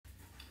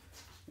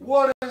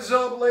What is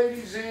up,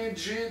 ladies and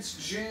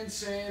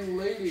gents and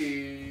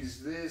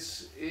ladies?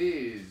 This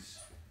is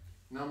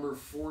number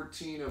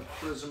 14 of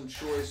Prizm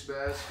Choice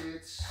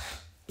Baskets.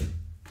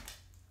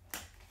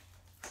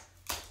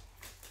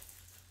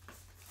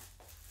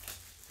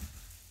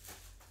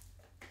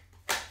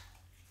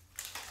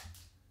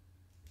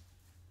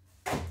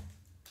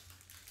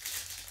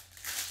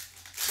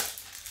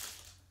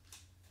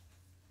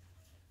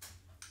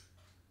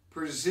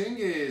 Prizm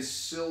is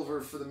silver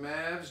for the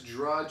Mavs.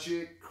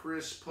 Dragic,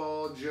 Chris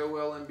Paul,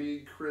 Joel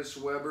Embiid, Chris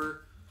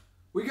Webber.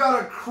 We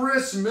got a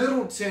Chris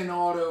Middleton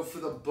auto for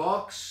the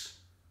Bucks.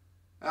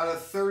 Out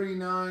of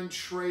 39,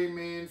 Trey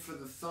Mann for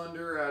the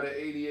Thunder. Out of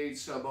 88,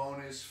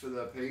 Sabonis for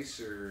the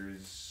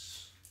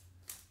Pacers.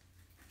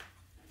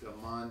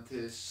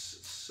 Domantas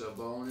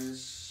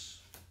Sabonis.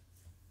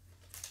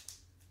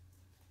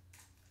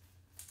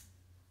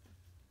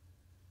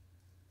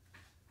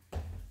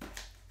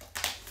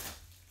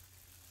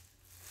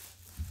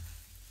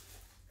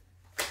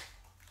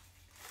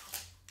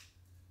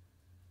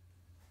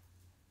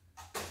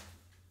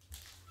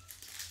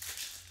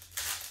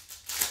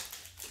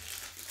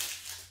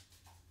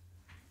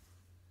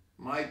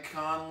 Mike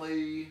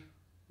Conley,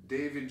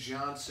 David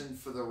Johnson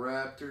for the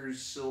Raptors,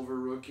 silver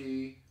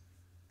rookie.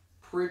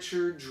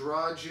 Pritchard,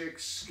 Dragic,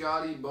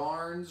 Scotty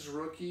Barnes,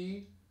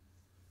 rookie.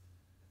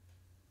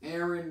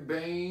 Aaron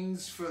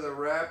Baines for the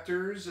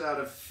Raptors,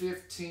 out of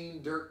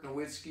 15, Dirk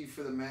Nowitzki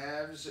for the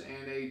Mavs,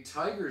 and a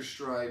Tiger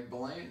Stripe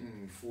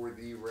Blanton for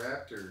the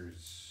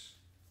Raptors.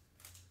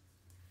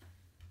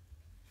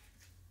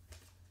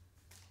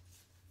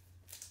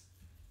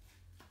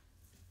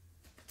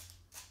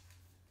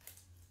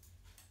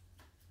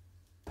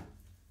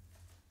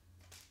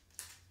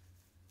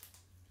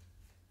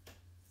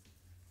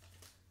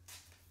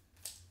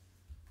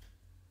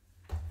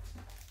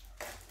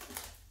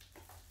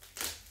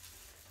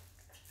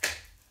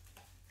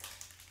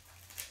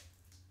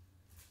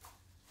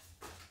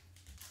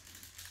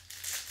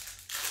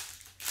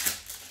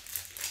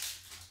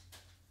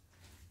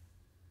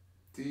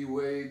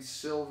 D-Wade,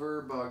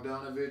 silver.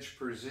 Bogdanovich,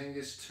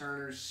 Porzingis,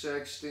 Turner,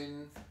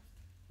 Sexton.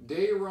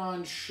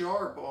 Day'Ron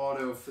Sharpe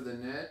auto for the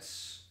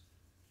Nets.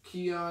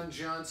 Keon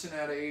Johnson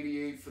out of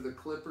 88 for the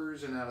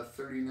Clippers, and out of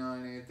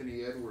 39,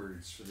 Anthony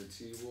Edwards for the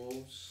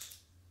T-Wolves.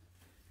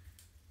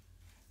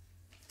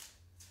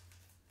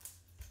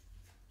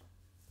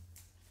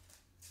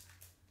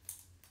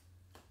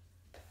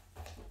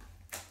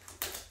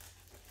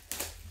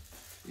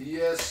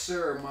 Yes,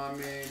 sir, my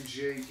man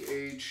Jake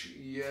H.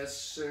 Yes,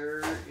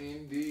 sir,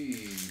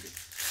 indeed.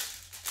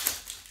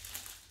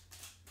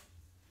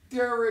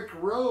 Derrick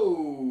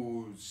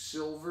Rose,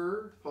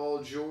 silver.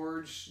 Paul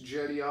George,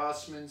 Jetty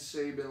Osman,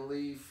 Saban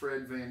Lee,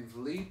 Fred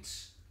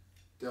VanVleet.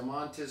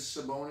 Domantas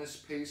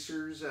Sabonis,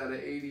 Pacers, out of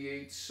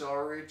 88,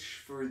 Saric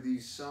for the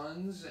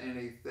Suns, and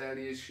a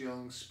Thaddeus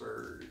Young,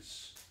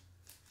 Spurs.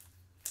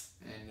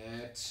 And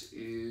that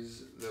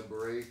is the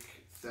break.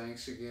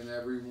 Thanks again,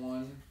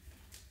 everyone.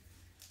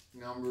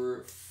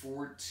 Number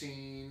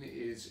 14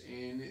 is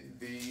in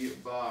the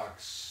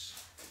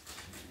box.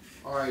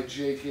 All right,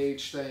 Jake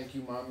H., thank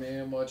you, my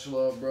man. Much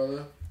love,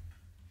 brother.